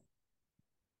just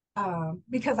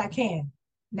because I can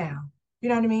now. You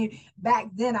know what I mean? Back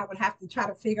then, I would have to try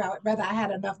to figure out whether I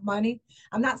had enough money.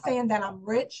 I'm not saying that I'm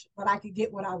rich, but I could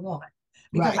get what I want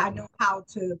because right. I know how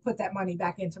to put that money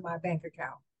back into my bank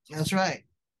account. That's right.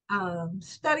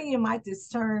 Studying my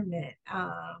discernment,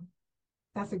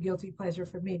 that's a guilty pleasure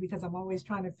for me because I'm always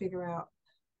trying to figure out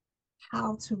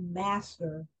how to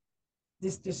master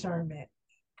this discernment,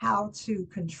 how to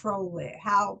control it,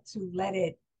 how to let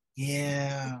it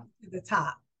Yeah. to the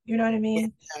top. You know what I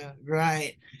mean?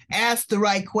 Right. Ask the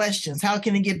right questions. How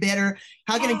can it get better?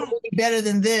 How can it Yeah, get better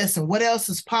than this? And what else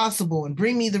is possible? And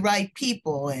bring me the right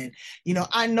people. And,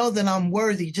 I know that I'm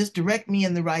worthy. Just direct me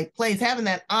in the right place. Having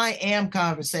that I am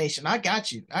conversation. I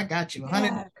got you. I got you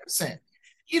yeah. 100%.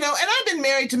 And I've been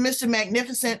married to Mr.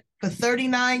 Magnificent for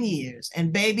 39 years.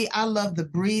 And baby, I love the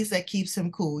breeze that keeps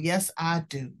him cool. Yes, I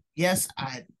do. Yes,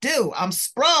 I do. I'm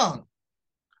sprung.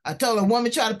 I told a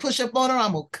woman try to push up on her,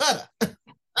 I'm going to cut her.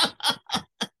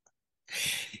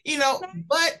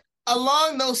 But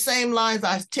along those same lines,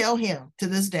 I tell him to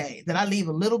this day that I leave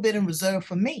a little bit in reserve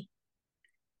for me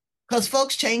because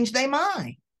folks change their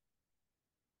mind.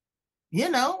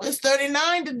 It's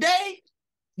 39 today.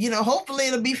 Hopefully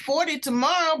it'll be 40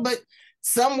 tomorrow, but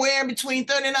somewhere in between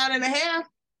 39 and a half,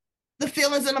 the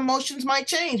feelings and emotions might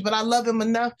change. But I love him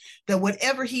enough that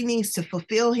whatever he needs to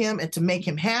fulfill him and to make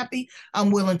him happy,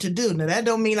 I'm willing to do. Now, that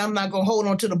don't mean I'm not going to hold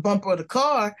on to the bumper of the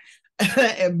car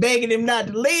and begging him not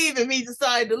to leave if he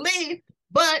decides to leave.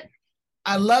 But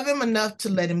I love him enough to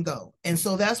let him go. And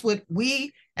so that's what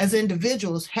we as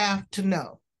individuals have to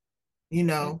know, you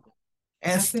know.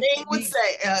 And That's it for me.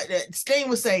 Sting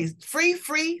would say, free,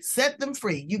 free, set them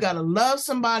free. You got to love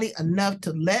somebody enough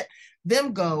to let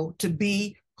them go to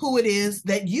be who it is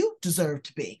that you deserve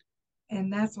to be.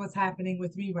 And that's what's happening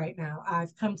with me right now.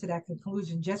 I've come to that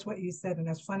conclusion, just what you said. And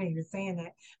that's funny you're saying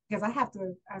that because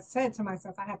I said to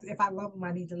myself, I have to, if I love him,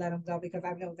 I need to let him go because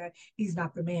I know that he's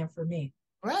not the man for me.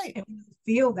 Right. And when you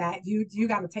feel that, you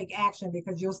got to take action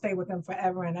because you'll stay with him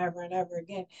forever and ever and ever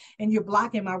again. And you're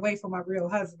blocking my way for my real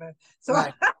husband. So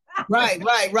right.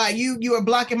 Right. You are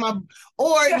blocking my,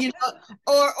 or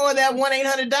or that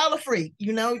 $1-800 free.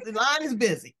 The line is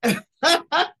busy because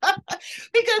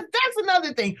that's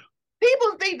another thing.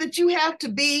 People think that you have to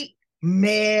be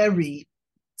married.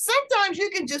 Sometimes you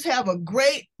can just have a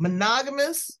great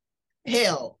monogamous,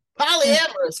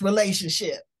 polyamorous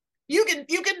relationship. You can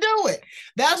do it.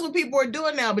 That's what people are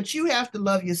doing now. But you have to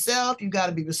love yourself. You got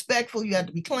to be respectful. You have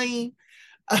to be clean.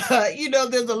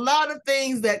 There's a lot of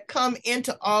things that come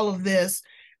into all of this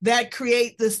that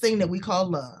create this thing that we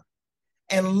call love.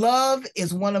 And love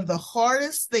is one of the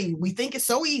hardest things. We think it's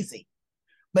so easy,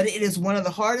 but it is one of the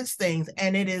hardest things.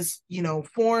 And it is,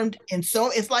 formed. And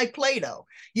so it's like Play-Doh.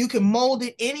 You can mold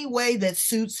it any way that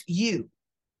suits you.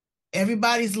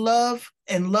 Everybody's love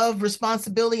and love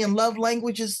responsibility and love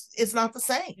language is not the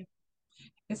same.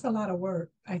 It's a lot of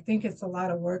work. I think it's a lot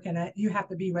of work, and you have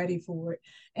to be ready for it.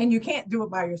 And you can't do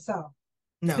it by yourself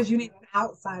No. because you need an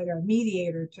outsider, a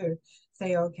mediator to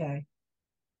say, okay,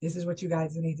 this is what you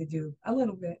guys need to do a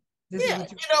little bit. This is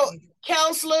what you need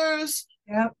counselors,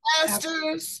 yep,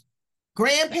 pastors,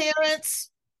 grandparents,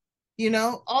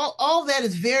 all that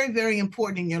is very, very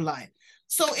important in your life.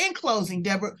 So in closing,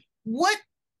 Deborah, what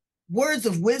words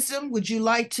of wisdom would you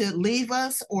like to leave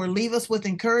us or leave us with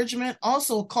encouragement?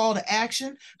 Also a call to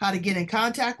action, how to get in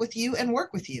contact with you and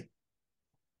work with you.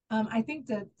 I think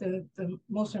that the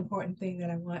most important thing that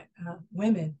I want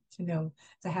women to know,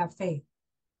 to have faith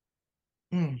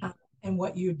in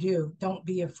what you do. Don't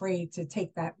be afraid to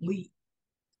take that leap.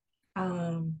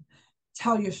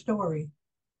 Tell your story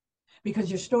because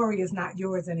your story is not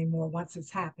yours anymore once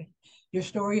it's happened. Your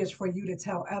story is for you to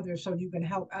tell others so you can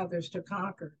help others to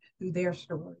conquer through their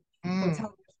story. So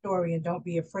tell your story and don't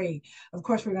be afraid. Of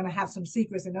course, we're going to have some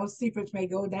secrets, and those secrets may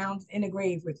go down in the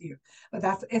grave with you, but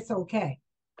it's okay.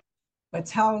 But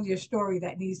tell your story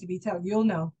that needs to be told. You'll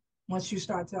know once you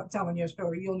start telling your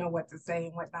story, you'll know what to say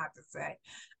and what not to say.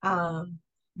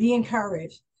 Be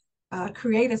encouraged.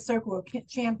 Create a circle of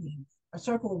champions, a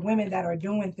circle of women that are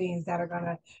doing things that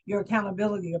are your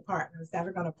accountability partners that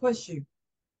are gonna push you.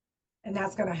 And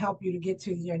that's gonna help you to get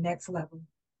to your next level.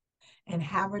 And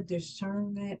have a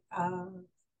discernment of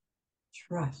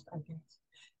trust, I guess.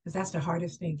 Because that's the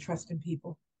hardest thing, trusting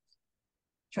people.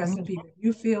 Trusting Mm-hmm. people. If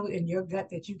you feel in your gut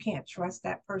that you can't trust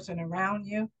that person around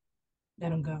you, let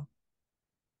them go.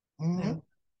 Let Mm-hmm. them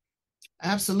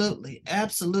Absolutely,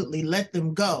 absolutely. Let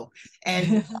them go, and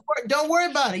go. don't worry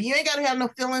about it. You ain't got to have no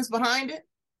feelings behind it.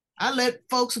 I let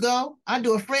folks go. I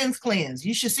do a friends cleanse.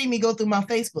 You should see me go through my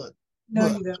Facebook No,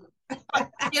 book. you don't.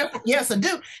 Yeah, yes, I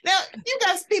do. Now you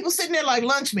got people sitting there like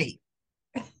lunch meat.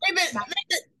 They been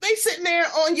they sitting there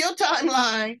on your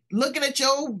timeline looking at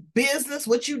your business,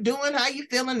 what you doing, how you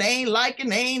feeling. They ain't liking,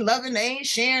 they ain't loving, they ain't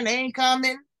sharing, they ain't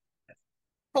commenting.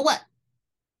 For what?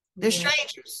 They're Yeah,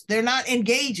 strangers. They're not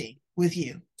engaging with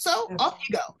you. So off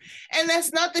you go. And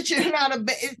that's not that you're not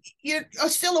you're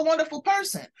still a wonderful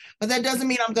person, but that doesn't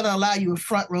mean I'm going to allow you a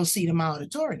front row seat in my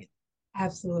auditorium.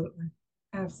 absolutely.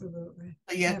 Absolutely.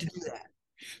 So you have to do Absolutely. that.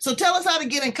 So tell us how to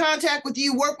get in contact with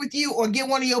you, work with you, or get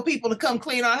one of your people to come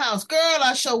clean our house. Girl,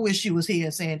 I sure wish you was here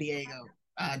in San Diego.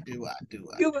 I do, I do,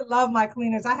 I You do. would love my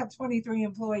cleaners. I have 23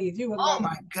 employees. You would Oh love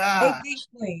them. my They God. deep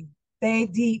clean. They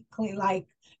deep clean, like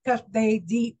because they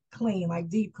deep clean, like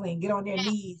deep clean. Get on their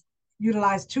knees,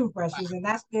 utilize toothbrushes, and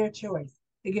that's their choice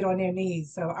to get on their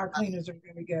knees. So our cleaners are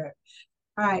really good.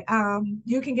 All right.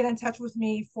 You can get in touch with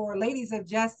me for Ladies of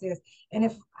Justice. And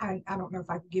if I don't know if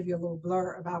I can give you a little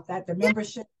blur about that, the Yeah,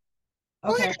 membership.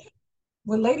 go Okay. ahead.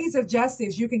 With Ladies of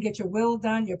Justice, you can get your will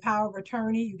done, your power of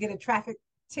attorney, you get a traffic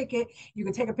ticket, you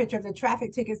can take a picture of the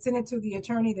traffic ticket, send it to the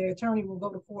attorney will go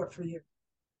to court for you,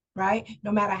 right?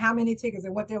 No matter how many tickets,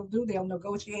 and what they'll do, they'll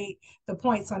negotiate the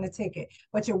points on the ticket.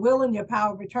 But your will and your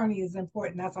power of attorney is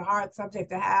important. That's a hard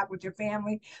subject to have with your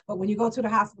family. But when you go to the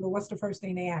hospital, what's the first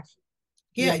thing they ask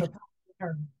you? Yeah, Your power of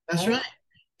attorney, that's right? right.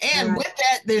 All And right. with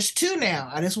that, there's two now.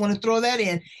 I just want to throw that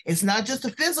in. It's not just a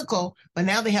physical, but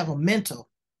now they have a mental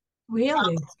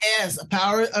Really? as a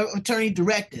power of attorney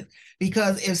directive.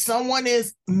 Because if someone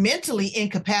is mentally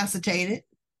incapacitated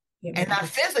Get and not medical.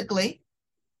 physically,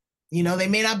 they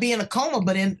may not be in a coma,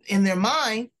 but in their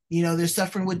mind, they're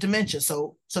suffering with dementia.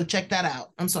 So check that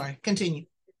out. I'm sorry. Continue.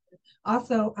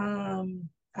 Also,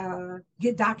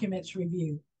 get documents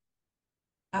reviewed.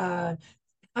 Uh,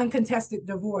 Uncontested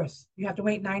divorce. You have to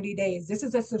wait 90 days. This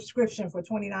is a subscription for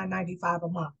 $29.95 a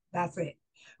month. That's it.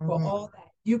 For Mm-hmm. all that.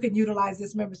 You can utilize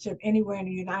this membership anywhere in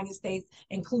the United States,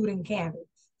 including Canada.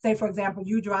 Say, for example,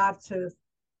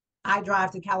 I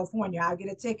drive to California. I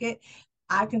get a ticket.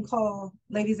 I can call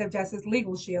Ladies of Justice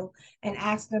Legal Shield and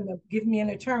ask them to give me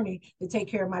an attorney to take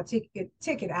care of my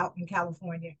ticket out in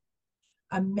California.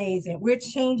 Amazing. We're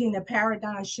changing the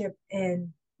paradigm shift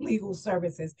in legal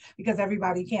services because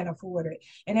everybody can't afford it.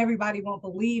 And everybody won't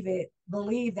believe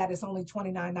that it's only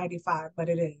 $29.95, but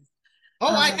it is.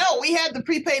 Oh, I Uh, know. We had the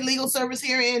prepaid legal service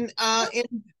here in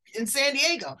San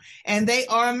Diego, and they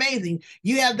are amazing.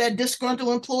 You have that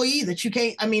disgruntled employee that you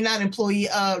can't, I mean, not employee,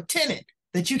 tenant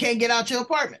that you can't get out your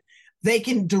apartment. They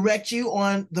can direct you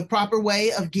on the proper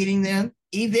way of getting them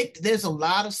evicted. There's a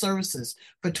lot of services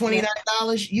for yeah,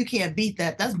 $29. You can't beat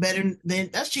that.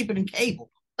 That's cheaper than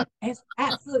cable. it's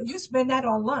absolutely. You spend that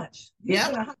on lunch. You Yep.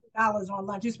 spend $100 on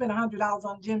lunch. You spend $100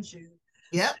 on gym shoes.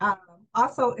 Yep. Um,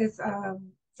 Also, it's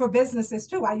for businesses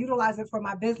too. I utilize it for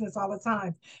my business all the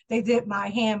time. They did my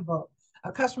handbook.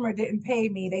 A customer didn't pay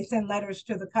me. They send letters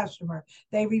to the customer.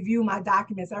 They review my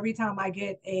documents every time I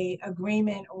get a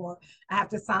agreement or I have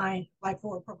to sign like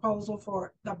for a proposal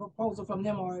for the proposal from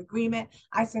them or agreement.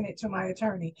 I send it to my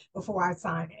attorney before I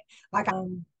sign it.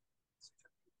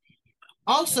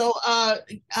 Also,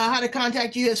 how to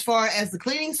contact you as far as the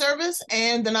cleaning service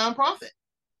and the nonprofit.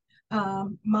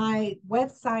 My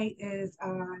website is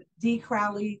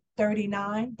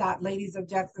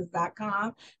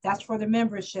dcrowley39.ladiesofjustice.com. That's for the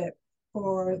membership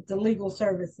for the legal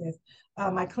services.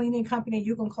 My cleaning company,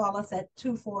 you can call us at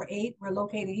 248. We're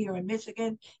located here in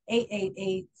Michigan,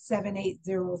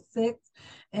 888-7806.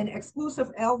 An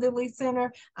exclusive elderly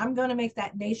center, I'm going to make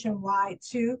that nationwide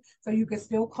too. So you can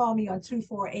still call me on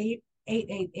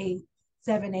 248-888-7806.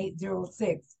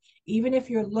 Even if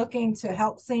you're looking to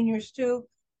help seniors too,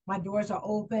 my doors are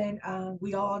open.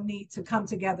 We all need to come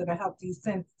together to help these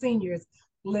seniors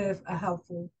live a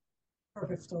healthful,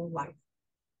 purposeful life.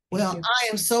 Thank Well, you. I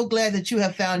am so glad that you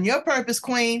have found your purpose,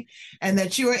 Queen, and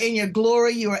that you are in your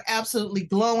glory. You are absolutely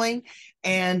glowing.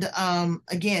 And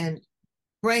again,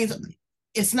 brains,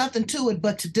 it's nothing to it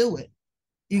but to do it.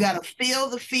 You got to feel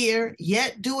the fear,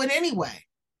 yet do it anyway.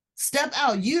 Step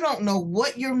out. You don't know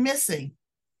what you're missing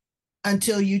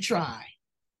until you try.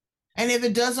 And if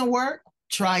it doesn't work,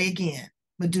 try again.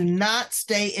 But do not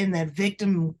stay in that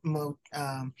victim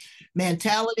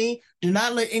mentality. Do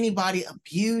not let anybody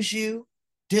abuse you,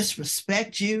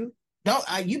 disrespect you. Don't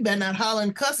you better not holler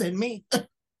and cuss at me.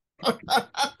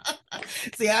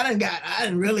 See, I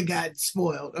didn't really got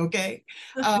spoiled, okay?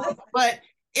 But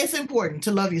it's important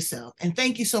to love yourself. And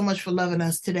thank you so much for loving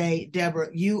us today, Deborah.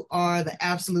 You are the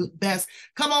absolute best.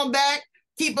 Come on back.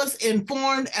 Keep us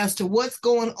informed as to what's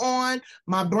going on.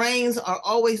 My brains are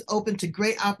always open to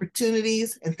great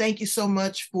opportunities. And thank you so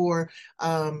much for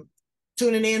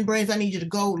tuning in, Brains. I need you to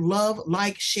go love,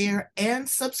 like, share, and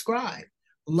subscribe.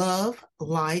 Love,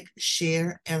 like,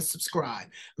 share, and subscribe.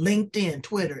 LinkedIn,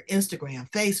 Twitter, Instagram,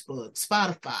 Facebook,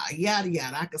 Spotify, yada,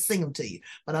 yada. I can sing them to you,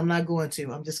 but I'm not going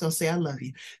to. I'm just going to say I love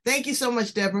you. Thank you so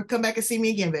much, Deborah. Come back and see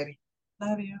me again, baby.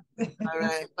 Love you. All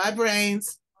right. Bye,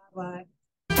 Brains. Bye.